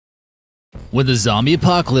When the zombie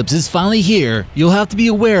apocalypse is finally here, you'll have to be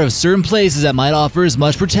aware of certain places that might offer as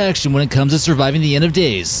much protection when it comes to surviving the end of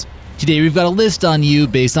days. Today we've got a list on you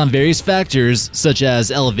based on various factors such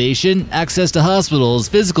as elevation, access to hospitals,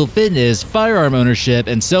 physical fitness, firearm ownership,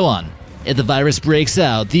 and so on. If the virus breaks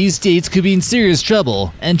out, these states could be in serious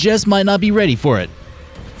trouble and just might not be ready for it.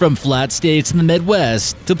 From flat states in the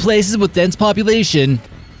Midwest to places with dense population,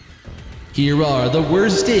 here are the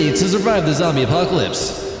worst states to survive the zombie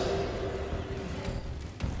apocalypse.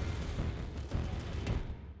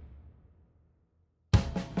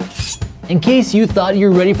 In case you thought you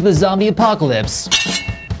were ready for the zombie apocalypse,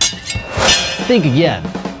 think again.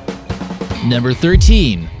 Number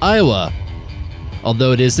 13, Iowa.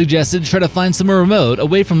 Although it is suggested to try to find somewhere remote,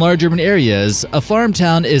 away from large urban areas, a farm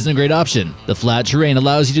town isn't a great option. The flat terrain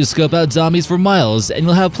allows you to scope out zombies for miles, and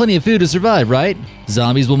you'll have plenty of food to survive, right?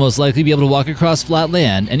 Zombies will most likely be able to walk across flat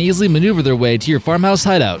land and easily maneuver their way to your farmhouse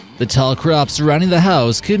hideout. The tall crops surrounding the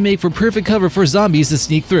house could make for perfect cover for zombies to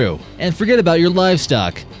sneak through. And forget about your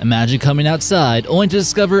livestock. Imagine coming outside only to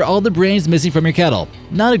discover all the brains missing from your cattle.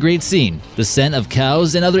 Not a great scene. The scent of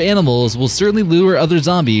cows and other animals will certainly lure other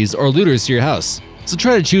zombies or looters to your house. So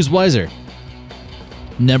try to choose wiser.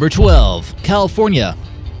 Number 12, California.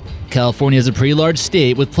 California is a pretty large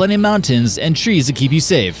state with plenty of mountains and trees to keep you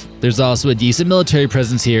safe. There's also a decent military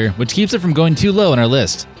presence here, which keeps it from going too low on our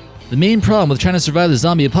list. The main problem with trying to survive the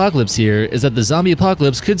zombie apocalypse here is that the zombie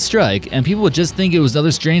apocalypse could strike and people would just think it was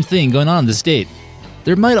another strange thing going on in the state.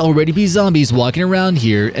 There might already be zombies walking around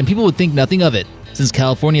here and people would think nothing of it. Since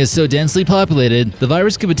California is so densely populated, the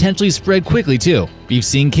virus could potentially spread quickly too. We've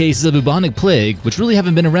seen cases of bubonic plague, which really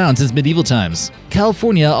haven't been around since medieval times.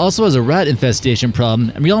 California also has a rat infestation problem,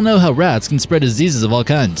 and we all know how rats can spread diseases of all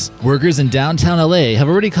kinds. Workers in downtown LA have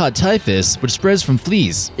already caught typhus, which spreads from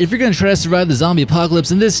fleas. If you're going to try to survive the zombie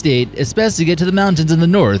apocalypse in this state, it's best to get to the mountains in the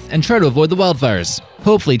north and try to avoid the wildfires.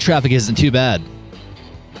 Hopefully traffic isn't too bad.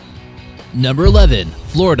 Number 11,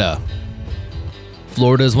 Florida.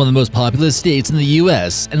 Florida is one of the most populous states in the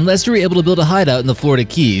US, and unless you're able to build a hideout in the Florida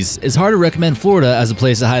Keys, it's hard to recommend Florida as a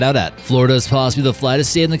place to hide out at. Florida is possibly the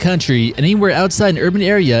flattest state in the country, and anywhere outside an urban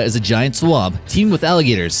area is a giant swamp, teeming with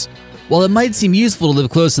alligators. While it might seem useful to live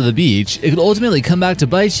close to the beach, it could ultimately come back to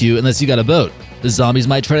bite you unless you got a boat. The zombies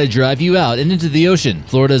might try to drive you out and into the ocean.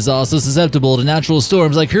 Florida is also susceptible to natural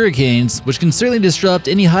storms like hurricanes, which can certainly disrupt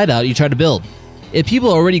any hideout you try to build. If people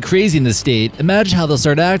are already crazy in this state, imagine how they'll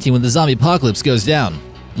start acting when the zombie apocalypse goes down.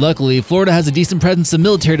 Luckily, Florida has a decent presence of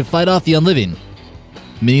military to fight off the unliving.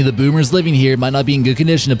 Many of the boomers living here might not be in good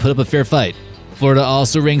condition to put up a fair fight. Florida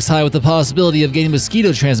also ranks high with the possibility of getting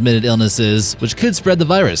mosquito-transmitted illnesses, which could spread the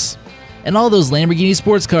virus. And all those Lamborghini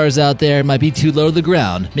sports cars out there might be too low to the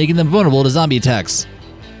ground, making them vulnerable to zombie attacks.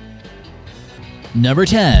 Number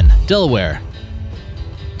 10, Delaware.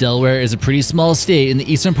 Delaware is a pretty small state in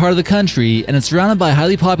the eastern part of the country, and it's surrounded by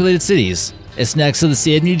highly populated cities. It's next to the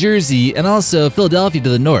state of New Jersey and also Philadelphia to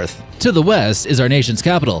the north. To the west is our nation's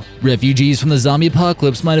capital. Refugees from the zombie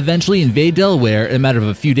apocalypse might eventually invade Delaware in a matter of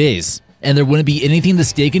a few days, and there wouldn't be anything the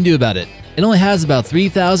state can do about it. It only has about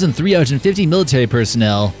 3,350 military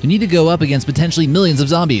personnel who need to go up against potentially millions of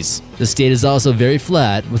zombies. The state is also very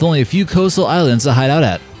flat, with only a few coastal islands to hide out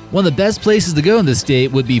at. One of the best places to go in this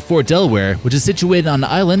state would be Fort Delaware, which is situated on an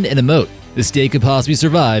island in a moat. The state could possibly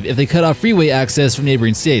survive if they cut off freeway access from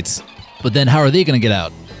neighboring states. But then how are they going to get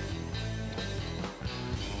out?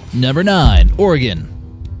 Number 9, Oregon.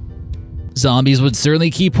 Zombies would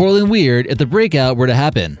certainly keep Portland weird if the breakout were to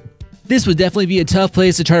happen. This would definitely be a tough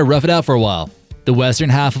place to try to rough it out for a while. The western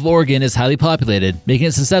half of Oregon is highly populated, making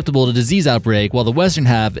it susceptible to disease outbreak, while the western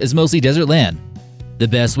half is mostly desert land. The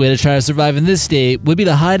best way to try to survive in this state would be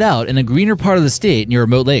to hide out in a greener part of the state near a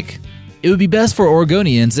remote lake. It would be best for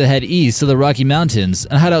Oregonians to head east to the Rocky Mountains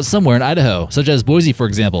and hide out somewhere in Idaho, such as Boise for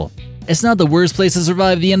example. It's not the worst place to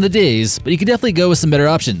survive at the end of the days, but you could definitely go with some better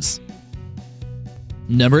options.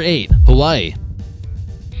 Number 8, Hawaii.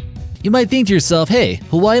 You might think to yourself, hey,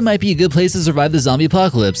 Hawaii might be a good place to survive the zombie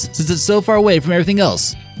apocalypse since it's so far away from everything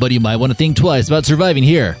else. But you might want to think twice about surviving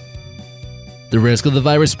here. The risk of the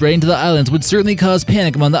virus spreading to the islands would certainly cause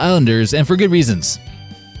panic among the islanders, and for good reasons.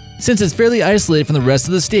 Since it's fairly isolated from the rest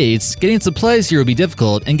of the states, getting supplies here would be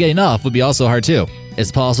difficult, and getting off would be also hard too. It's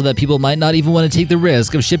possible that people might not even want to take the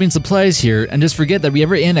risk of shipping supplies here and just forget that we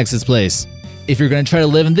ever annexed this place. If you're going to try to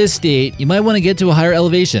live in this state, you might want to get to a higher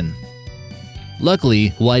elevation. Luckily,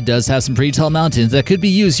 Hawaii does have some pretty tall mountains that could be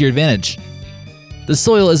used to your advantage. The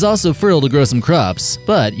soil is also fertile to grow some crops,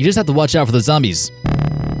 but you just have to watch out for the zombies.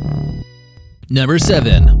 Number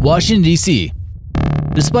 7, Washington, D.C.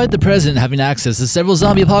 Despite the president having access to several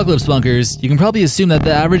zombie apocalypse bunkers, you can probably assume that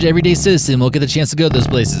the average everyday citizen won't get the chance to go to those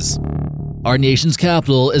places. Our nation's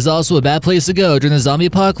capital is also a bad place to go during the zombie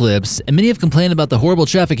apocalypse, and many have complained about the horrible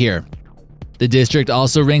traffic here. The district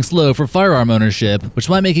also ranks low for firearm ownership, which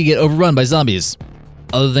might make it get overrun by zombies.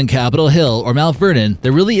 Other than Capitol Hill or Mount Vernon,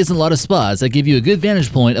 there really isn't a lot of spots that give you a good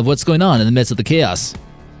vantage point of what's going on in the midst of the chaos.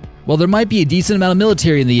 While there might be a decent amount of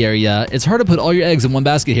military in the area, it's hard to put all your eggs in one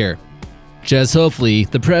basket here. Just hopefully,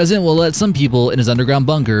 the president will let some people in his underground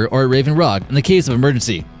bunker or at Raven Rock in the case of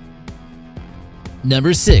emergency.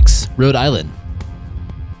 Number 6. Rhode Island.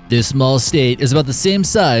 This small state is about the same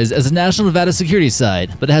size as the National Nevada security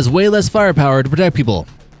site, but it has way less firepower to protect people.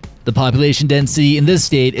 The population density in this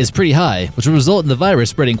state is pretty high, which will result in the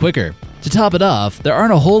virus spreading quicker. To top it off, there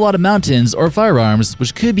aren't a whole lot of mountains or firearms,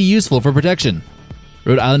 which could be useful for protection.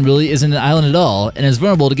 Rhode Island really isn't an island at all and is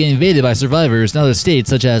vulnerable to getting invaded by survivors in other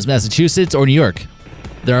states such as Massachusetts or New York.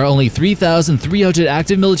 There are only 3,300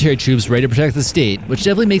 active military troops ready to protect the state, which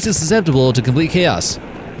definitely makes it susceptible to complete chaos.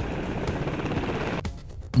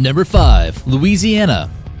 Number 5.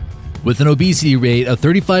 Louisiana. With an obesity rate of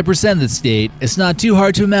 35% in the state, it's not too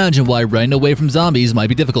hard to imagine why running away from zombies might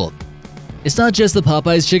be difficult. It's not just the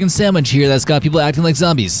Popeye's chicken sandwich here that's got people acting like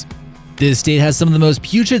zombies. This state has some of the most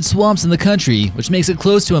putrid swamps in the country, which makes it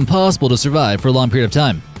close to impossible to survive for a long period of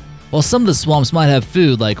time. While some of the swamps might have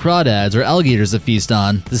food like crawdads or alligators to feast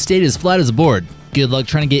on, the state is flat as a board. Good luck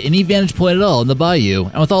trying to get any vantage point at all in the bayou,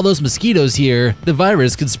 and with all those mosquitoes here, the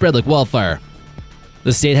virus could spread like wildfire.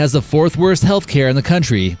 The state has the 4th worst healthcare in the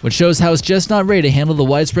country, which shows how it's just not ready to handle the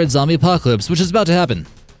widespread zombie apocalypse which is about to happen.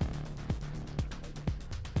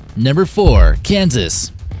 Number 4.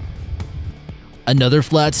 Kansas. Another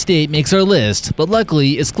flat state makes our list, but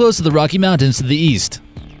luckily it's close to the Rocky Mountains to the east.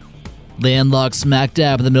 Landlocked smack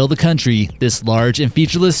dab in the middle of the country, this large and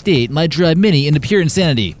featureless state might drive many into pure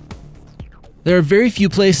insanity. There are very few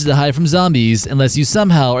places to hide from zombies unless you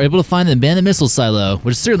somehow are able to find an abandoned missile silo,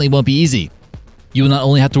 which certainly won't be easy. You will not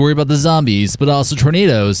only have to worry about the zombies, but also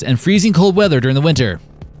tornadoes and freezing cold weather during the winter.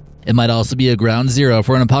 It might also be a ground zero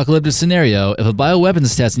for an apocalyptic scenario if a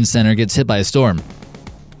bioweapons testing center gets hit by a storm.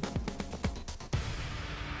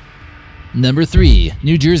 Number 3.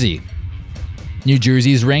 New Jersey. New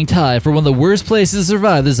Jersey is ranked high for one of the worst places to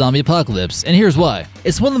survive the zombie apocalypse, and here's why.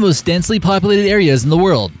 It's one of the most densely populated areas in the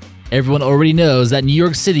world. Everyone already knows that New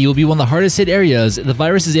York City will be one of the hardest hit areas if the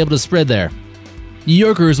virus is able to spread there. New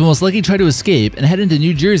Yorkers will most likely try to escape and head into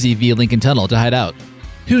New Jersey via Lincoln Tunnel to hide out.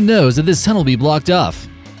 Who knows if this tunnel will be blocked off?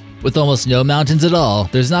 With almost no mountains at all,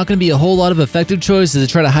 there's not going to be a whole lot of effective choices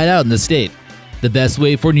to try to hide out in this state. The best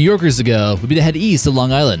way for New Yorkers to go would be to head east to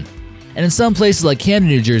Long Island. And in some places like Camden,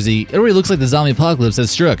 New Jersey, it already looks like the zombie apocalypse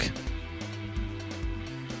has struck.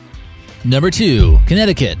 Number 2.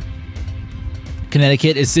 Connecticut.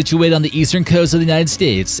 Connecticut is situated on the eastern coast of the United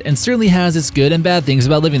States and certainly has its good and bad things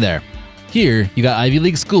about living there. Here, you got Ivy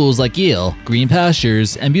League schools like Yale, green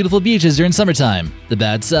pastures, and beautiful beaches during summertime. The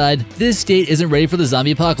bad side, this state isn't ready for the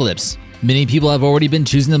zombie apocalypse. Many people have already been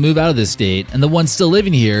choosing to move out of this state, and the ones still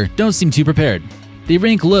living here don't seem too prepared. They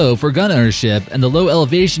rank low for gun ownership, and the low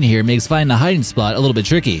elevation here makes finding a hiding spot a little bit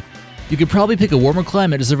tricky. You could probably pick a warmer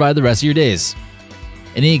climate to survive the rest of your days.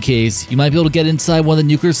 In any case, you might be able to get inside one of the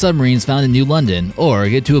nuclear submarines found in New London, or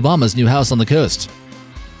get to Obama's new house on the coast.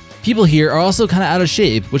 People here are also kinda out of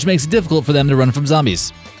shape, which makes it difficult for them to run from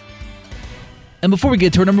zombies. And before we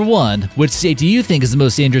get to our number 1, which state do you think is the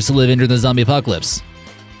most dangerous to live in during the zombie apocalypse?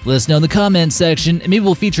 Let us know in the comments section, and maybe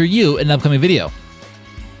we'll feature you in an upcoming video.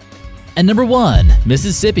 And number 1,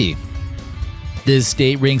 Mississippi. This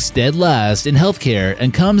state ranks dead last in healthcare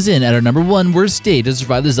and comes in at our number 1 worst state to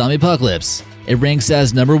survive the zombie apocalypse. It ranks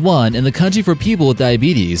as number 1 in the country for people with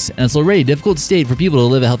diabetes, and it's already a difficult state for people to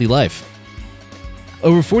live a healthy life.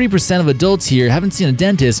 Over 40% of adults here haven't seen a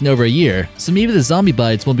dentist in over a year, so maybe the zombie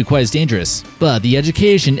bites won't be quite as dangerous. But the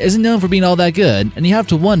education isn't known for being all that good, and you have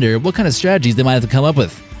to wonder what kind of strategies they might have to come up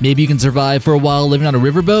with. Maybe you can survive for a while living on a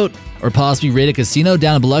riverboat, or possibly raid a casino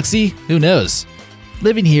down in Biloxi? Who knows?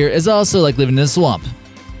 Living here is also like living in a swamp.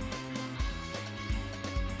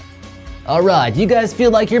 Alright, do you guys feel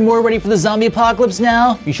like you're more ready for the zombie apocalypse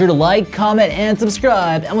now? Be sure to like, comment, and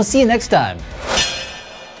subscribe, and we'll see you next time.